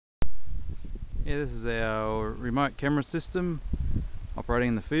Yeah, this is our remote camera system operating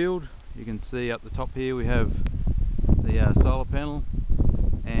in the field. You can see up the top here we have the solar panel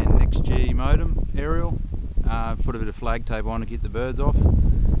and NextG modem aerial. Put a bit of flag tape on to keep the birds off.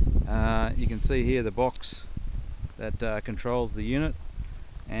 You can see here the box that controls the unit,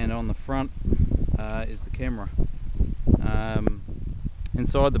 and on the front is the camera.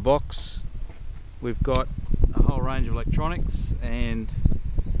 Inside the box we've got a whole range of electronics, and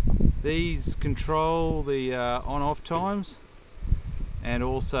these control the on-off times and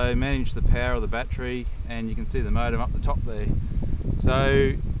also manage the power of the battery, and you can see the modem up the top there.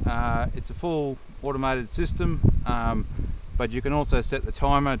 So it's a full automated system, but you can also set the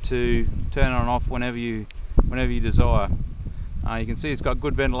timer to turn on and off whenever you desire. You can see it's got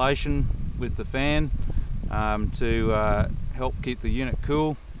good ventilation with the fan to help keep the unit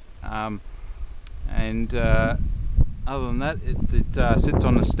cool, and other than that, it sits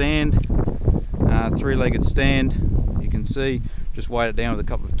on a stand, three-legged stand. You can see, just weight it down with a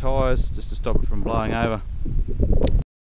couple of tyres just to stop it from blowing over.